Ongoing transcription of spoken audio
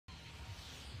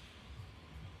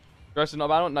Gross is not a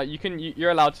bad one. No,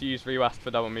 you're allowed to use Rewest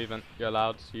for double movement. You're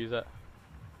allowed to use it.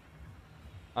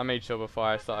 I made sure before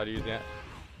I started using it.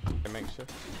 Okay, make sure.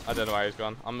 I don't know where he's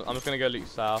gone. I'm just gonna go loot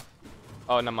south.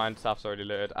 Oh, never mind. South's already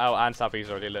looted. Oh, and southeast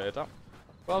already looted. Oh.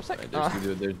 Well, I'm sick.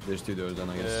 Right, there's two doors then,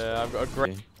 I guess. Yeah, I've got a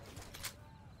great. Okay.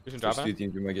 There's two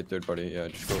teams. We might get third party. Yeah,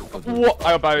 just go. What?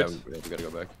 I got bowed. Yeah, we gotta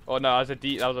go back. Oh no, that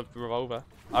was a revolver.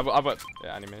 I've got.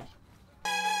 Yeah, any minute.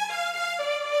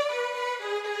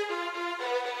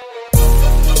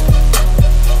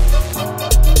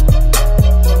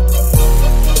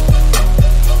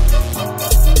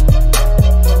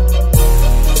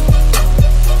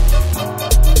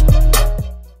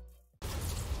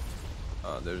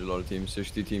 There's a lot of teams.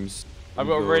 60 teams. I've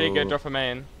got a really good drop for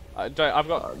main. I've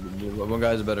got. One guy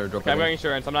has a better drop. Okay, I'm going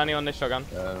insurance. I'm landing on this shotgun.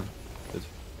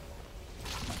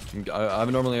 Good. I have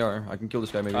a normal AR. I can kill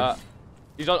this guy maybe.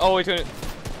 He's on. Oh, he's gonna.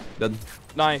 Dead.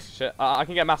 Nice shit. I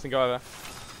can get mass and go over.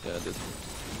 Yeah, dead.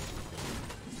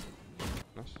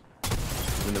 Nice.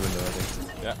 In the window, I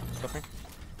think. Yeah, stopping.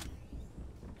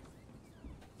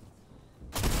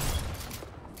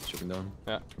 Shooting down.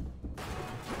 Yeah.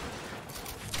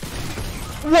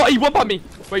 What? He one-put me!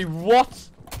 Wait, what?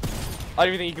 I don't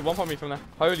even think he could one-put me from there.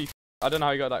 Holy f. I don't know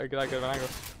how he got that good of an angle.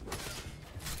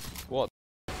 What?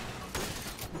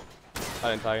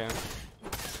 I didn't tag him.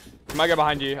 He might go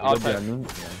behind you. I'll tag him.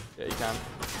 Yeah, you can.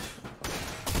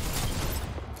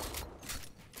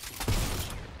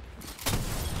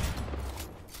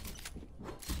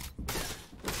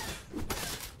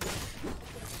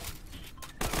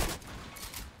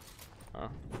 Oh.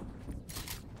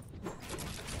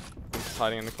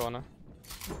 Hiding in the corner.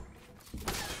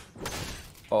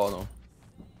 Oh no.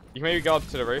 You can maybe go up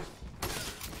to the roof.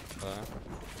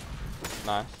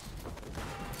 Nice.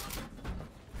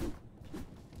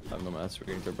 I have no mats. We're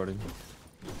getting third party.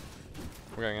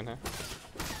 We're going in here.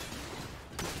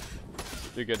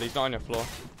 You're good. He's not on your floor.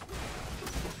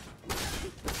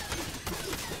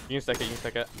 You can stick it. You can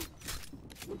stick it.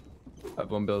 I have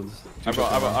one build. I've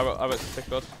got 6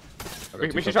 builds.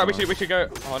 We should try. We should go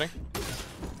holding.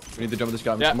 We need to jump with this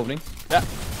guy. Yeah. I'm opening. Yeah.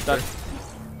 Done.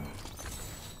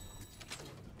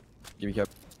 Give me cap.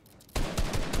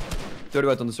 30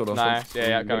 white on the solo. Nice.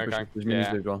 Yeah, going. There's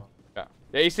minis there as well.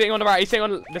 Yeah, he's sitting on the right. He's sitting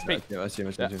on this peak. Yeah, I see him.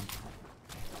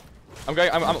 I'm going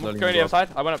to the other side.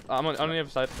 I'm on the other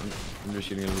side. I'm just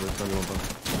shooting a little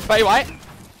bit. Betty white.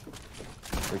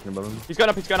 Breaking above him. He's going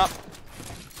up. He's going up.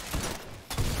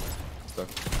 Stuck.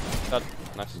 Done.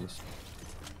 Nice.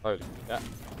 Oh, yeah.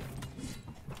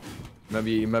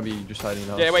 Maybe just hiding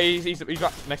now. Yeah, wait, he's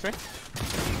right next to me.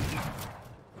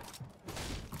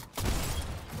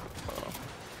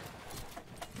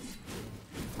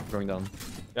 Going down.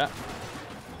 Yeah.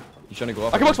 He's trying to go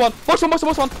up. I can box one. Box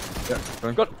one. Yeah,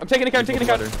 going. Good. I'm taking a count.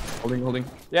 Holding.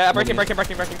 Yeah, breaking.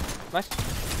 Nice.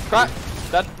 Crack.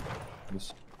 Dead.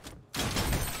 Yes.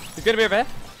 He's gonna be over here.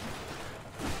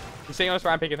 He's sitting on this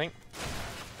ramp, I think.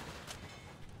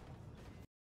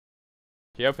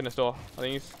 He opened this door. I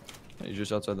think He's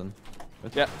just outside then.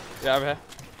 Right? Yeah, over here.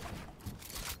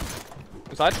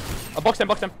 Inside. I boxed him.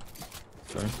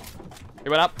 Sorry. He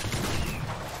went up.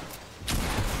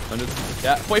 100.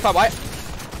 Yeah, 45 white.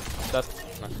 That's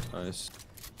nice.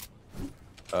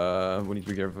 We need to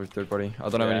be careful for third party. I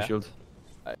don't have any shield.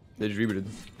 They just rebooted.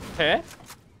 Here?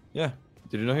 Yeah.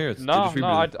 Did you not hear it? No,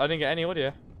 I didn't get any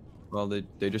audio. Well,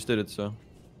 they just did it, so.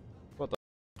 What the?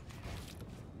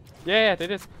 Yeah, they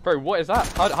did. Bro, what is that?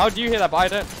 How do you hear that? But I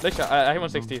don't. Literally, I hit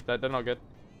 160. They're not good.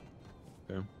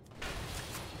 Okay.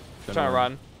 Trying to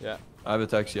run. Yeah. I have a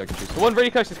taxi. I can shoot. The one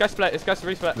really close. This guy's split.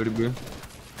 Really split. Really blue.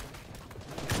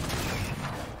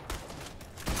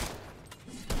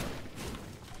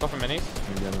 Got from minis.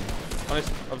 On his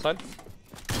other side.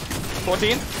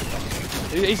 14.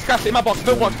 He's scratched in my box.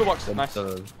 Full box. Nice.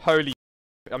 Holy.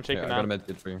 I'm shaking now. I got a med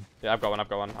kit for you. Yeah, I've got one. I've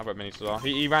got minis as well.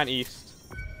 He ran east.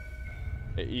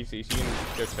 Easy. So you can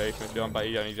go chase him if you want, but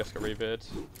he only just got rebid.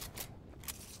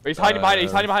 But he's hiding behind it.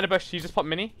 He's hiding behind a bush. He's just popped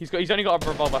mini. He's only got a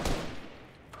revolver.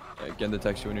 Yeah, get the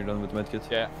taxi when you're done with the med kit.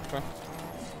 Yeah. Come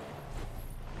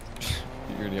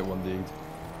You already have one digged.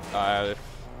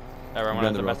 Everyone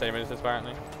has the best aim in this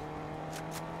apparently.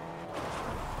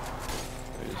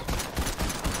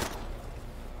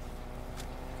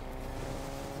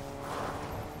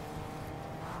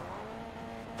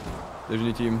 There's a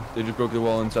new team. They just broke the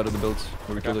wall inside of the build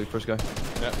where we killed the first guy.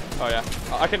 Yeah. Oh yeah.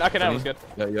 I can that was good.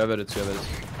 Yeah, you have edits.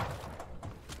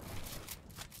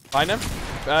 Find him.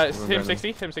 It's him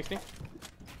 60.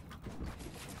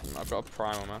 I've got a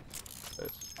primal man.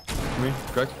 Come here,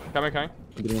 cracked. Coming.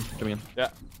 Coming in. Yeah.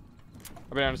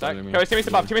 I'll be on a sec. Go, teammates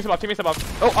above, teammates above.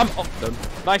 Oh, Done.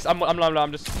 nice. I'm low,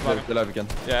 I'm just surviving. They're alive again.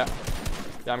 Yeah.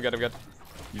 Yeah, I'm good, I'm good.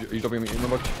 You dropping me in my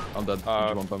box? I'm dead.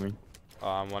 Just one by me. Oh,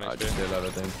 I'm 1 HP. Just stay alive, I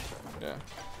think. Yeah.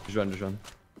 Just run.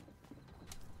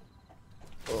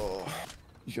 Oh.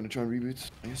 He's gonna try and reboot.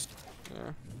 Nice.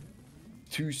 Yeah.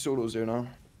 2 solos there now.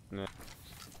 Yeah.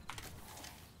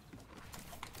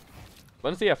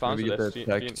 When's the found Maybe this? get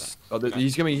the oh,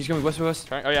 he's coming west. Oh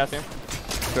yeah, I see him.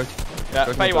 Correct. Yeah,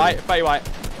 30 white.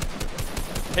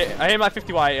 I hit my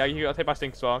 50 white. Yeah, you got hit by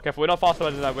stink as well. Careful, we're not faster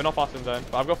than zone.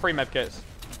 But I've got 3 med kits.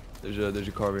 There's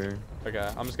a car here. Okay,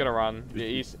 I'm just gonna run. Yeah,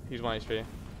 he's 1 HP. Hit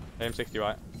him 60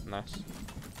 white. Nice.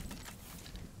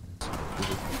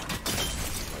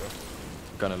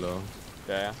 Kinda low.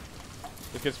 Yeah.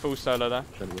 This kid's full solo there.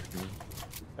 Trying to work me.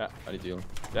 Yeah. I need to heal.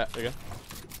 Yeah, there you go.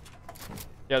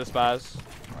 Yeah, the spaz.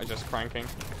 I'm just cranking.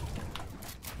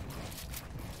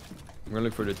 I'm gonna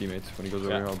look for the teammates. When he goes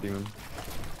over here, I'll beam him.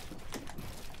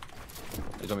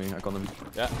 He's on me, I caught him.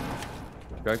 Yeah.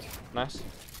 Correct. Nice.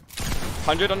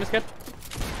 100 on this kid.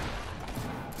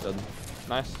 Dead.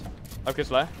 Nice. Up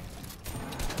kid's low.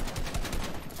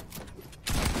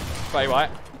 30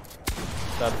 white.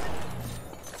 Dead.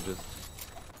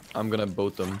 I'm gonna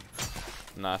boat them.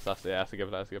 Nice, that's a good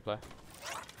play.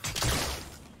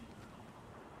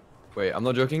 Wait, I'm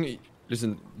not joking.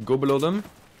 Listen, go below them.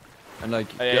 And like,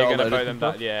 oh, yeah, you're gonna boat them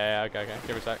down. Yeah, okay.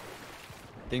 Give me a sec.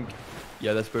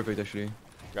 Yeah, that's perfect actually.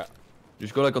 Yeah.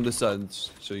 Just go like on this side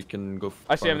so you can go.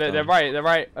 I see them, they're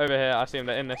right over here. I see them,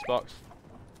 they're in this box.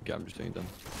 Okay, I'm just doing them.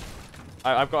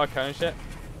 I've got a cone shit.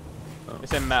 Oh.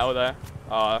 It's in metal there.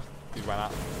 Oh, he ran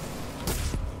out.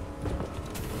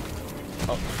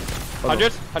 Oh.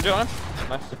 100 on him.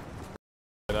 Nice.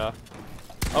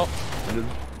 Oh. 100.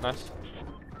 Nice.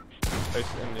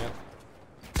 Face in the end.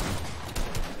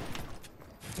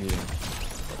 Yeah.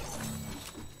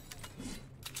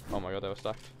 Oh my god, they were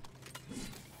stacked.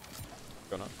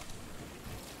 Go on.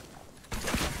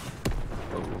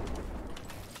 Oh.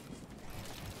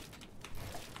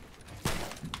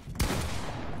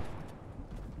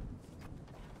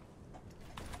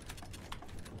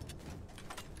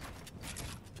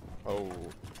 Oh.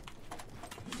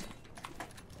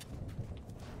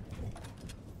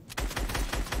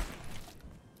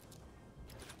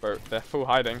 Bro, they're full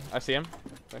hiding. I see him.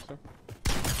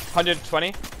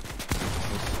 120.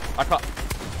 I can't.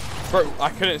 Bro, I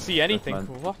couldn't see anything.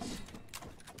 What?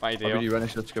 My deal. Are you running?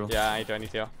 Let's go. Yeah, I don't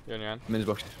need to. You're on your own. I'm in his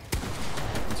box.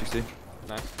 160.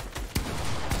 Nice.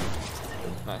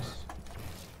 Nice.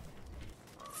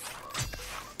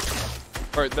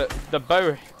 Bro,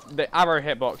 the arrow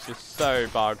hitbox is so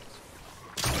bugged.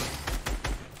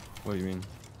 What do you mean?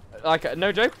 Like,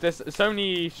 no joke, there's so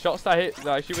many shots that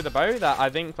I shoot with the bow that I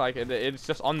think like it's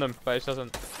just on them, but it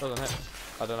doesn't hit.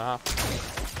 I don't know how.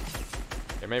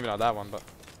 Yeah, maybe not that one, but.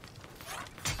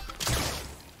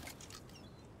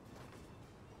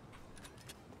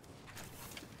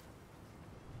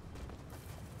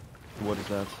 What is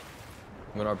that?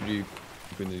 I'm gonna RPG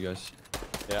between you guys.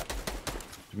 Yeah.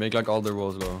 Just make like all their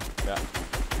walls low. Yeah.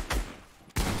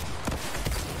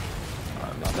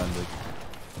 I'm not landed.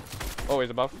 Always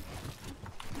above.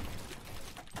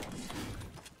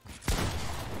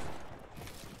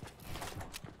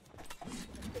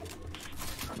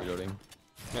 Reloading.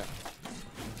 Yeah.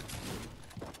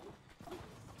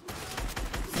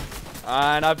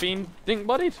 And I've been dink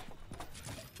bodied.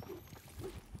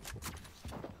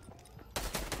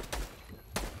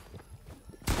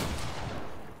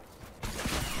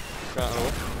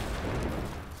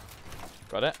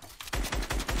 Got it. I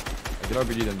can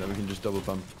RPG them, then we can just double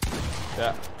pump.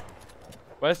 Yeah.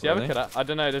 Where's the other kid at? I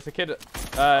don't know. There's a kid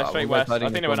straight west. I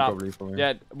think they went up.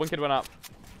 Yeah, one kid went up.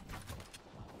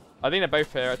 I think they're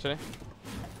both here actually.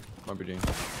 RPG.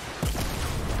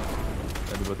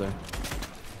 Yeah, they're both there.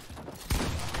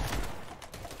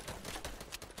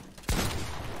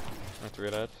 I have to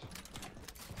reload.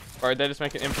 Alright, they're just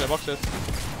making infinite boxes.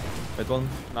 Hit one.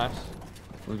 Nice.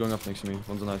 One's going up next to me.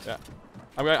 One's on that. Yeah.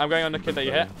 I'm going on the kid that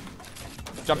you hit.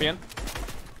 Jumping in.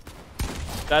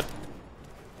 Dead.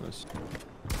 Nice.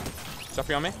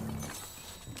 Jumping on me.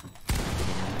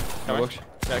 Coming.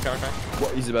 Yeah, coming.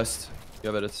 What? He's the best. You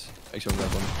have edits. Actually, on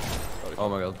that one. Oh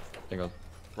my god. Thank god.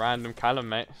 Random Callum,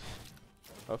 mate.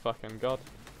 Oh fucking god.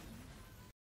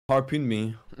 Harpooned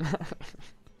me. I'm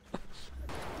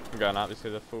going out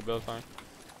because of full build time.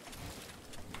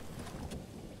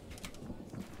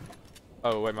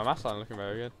 Oh wait, my maths aren't looking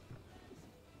very good.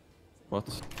 What?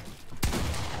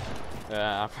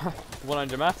 Yeah,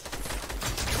 100 maths.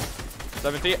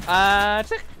 70 and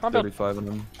 6. I'm built. 35 on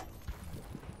them. Do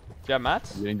you have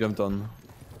maths? Getting jumped on.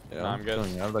 Yeah, No, I'm good. I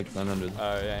have like 900.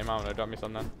 Oh yeah, you might want to drop me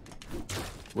some then.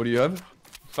 What do you have?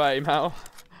 30 metal.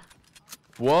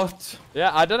 What?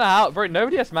 Yeah, I don't know how, bro.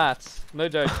 Nobody has mats. No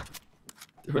joke.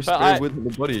 We're spare with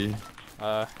the body. Maybe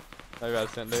I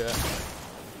just didn't do it.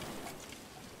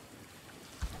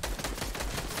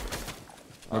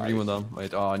 My green one down.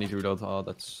 Wait, oh, I need to reload. Oh,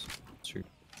 that's true.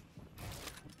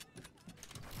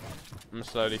 I'm gonna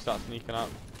slowly start sneaking up.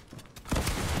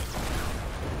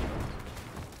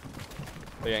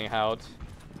 They're getting held.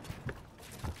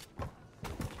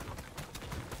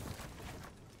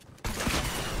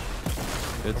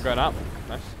 Good. I'm going up.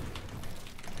 Nice.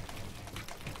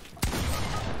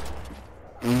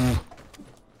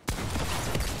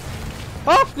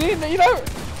 Oh, you know.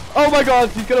 Oh my god,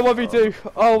 he's gonna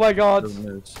 1v2. Oh my god. He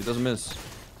doesn't miss. He doesn't miss.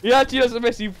 He actually doesn't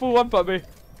miss. He full one put me.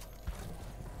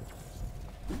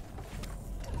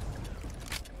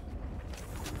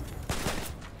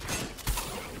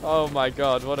 Oh my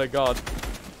god, what a god.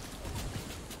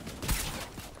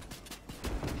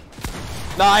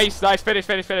 Nice, nice, finish.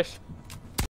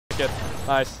 Good,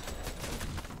 nice.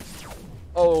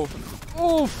 Oh,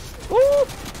 oof,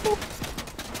 oof, oof.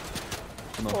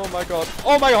 Oh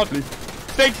my god, please.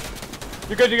 Stink.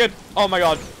 You're good. Oh my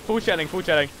god, full shelling.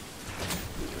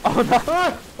 Oh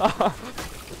no.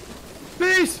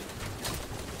 Please.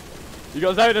 You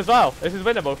got zone as well. This is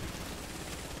winnable.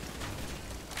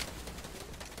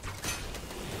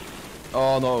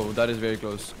 Oh no, that is very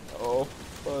close. Oh,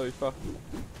 holy fuck.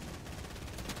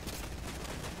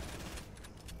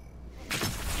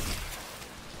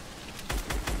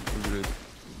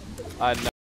 I know.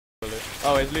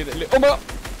 Oh, it's leading. Oh my god.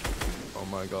 Oh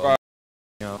my god. Bro.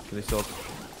 Yeah, can they stop?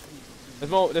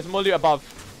 There's more loot above.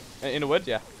 In the wood,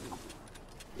 yeah.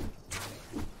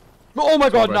 Oh my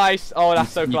god, nice. Oh,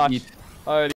 that's so clutch.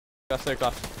 Holy, that's so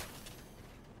clutch.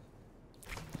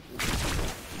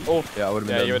 Oh, yeah, I would have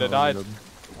been dead. You would have died. Dead.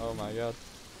 Oh my god.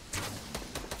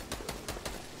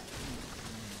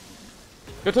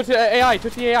 Go touch the AI,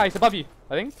 it's above you,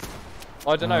 I think.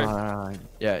 Oh, I don't know.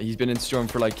 Yeah, he's been in Storm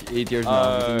for like 8 years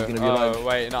now. You think he's gonna be alive? Oh,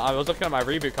 wait, no, I was looking at my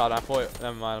reboot card and I thought,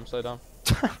 never mind, I'm so dumb.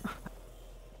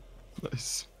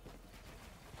 Nice.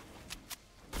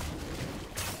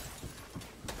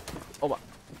 Oh my.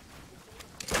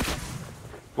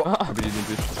 What? I really didn't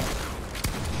do it.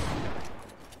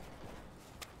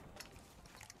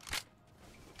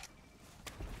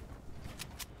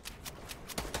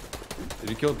 Did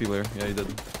he kill people here? Yeah, he did.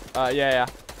 Yeah.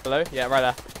 Below? Yeah, right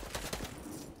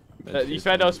there. You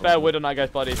said there was spare wood on that guy's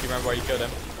body if you remember where you killed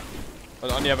him.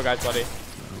 On the other guy's body.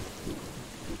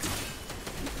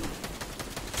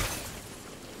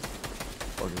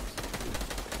 Fuck it.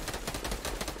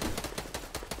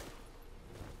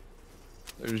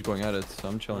 They're just going at it, so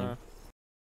I'm chilling.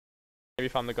 Maybe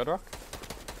found the good rock?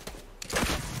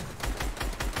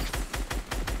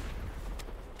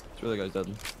 Sure, that guy's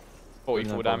dead.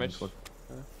 44 damage.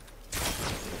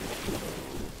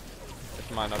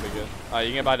 This might not be good. You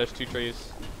can get by those 2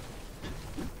 trees.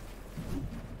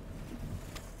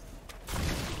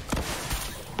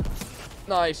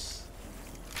 Nice.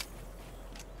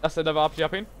 That's another RPG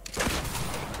up in.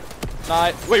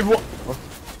 Nice. Wait, what?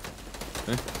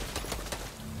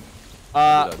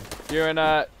 You're in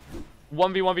a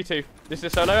 1v1v2. This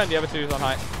is solo and the other 2 is on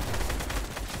height.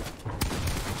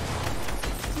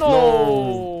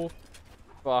 No.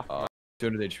 Fuck.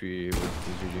 200 HP with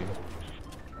GG.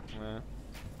 Yeah.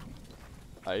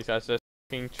 These guys just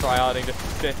fucking tryharding,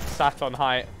 just sat on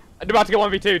height. I'm about to get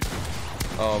 1v2'd.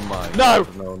 Oh my no.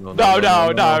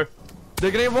 God. No.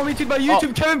 They're gonna get 1v2'd by YouTube.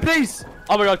 Oh. Kevin, please.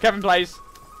 Oh my god, Kevin plays.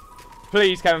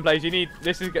 Please, Kevin plays. You need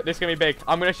this is gonna be big.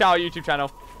 I'm gonna shout out YouTube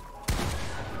channel.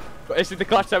 But this is the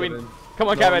clutch that we. Come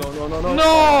on, Kevin. No.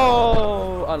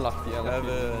 No. Unlucky.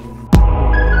 Kevin.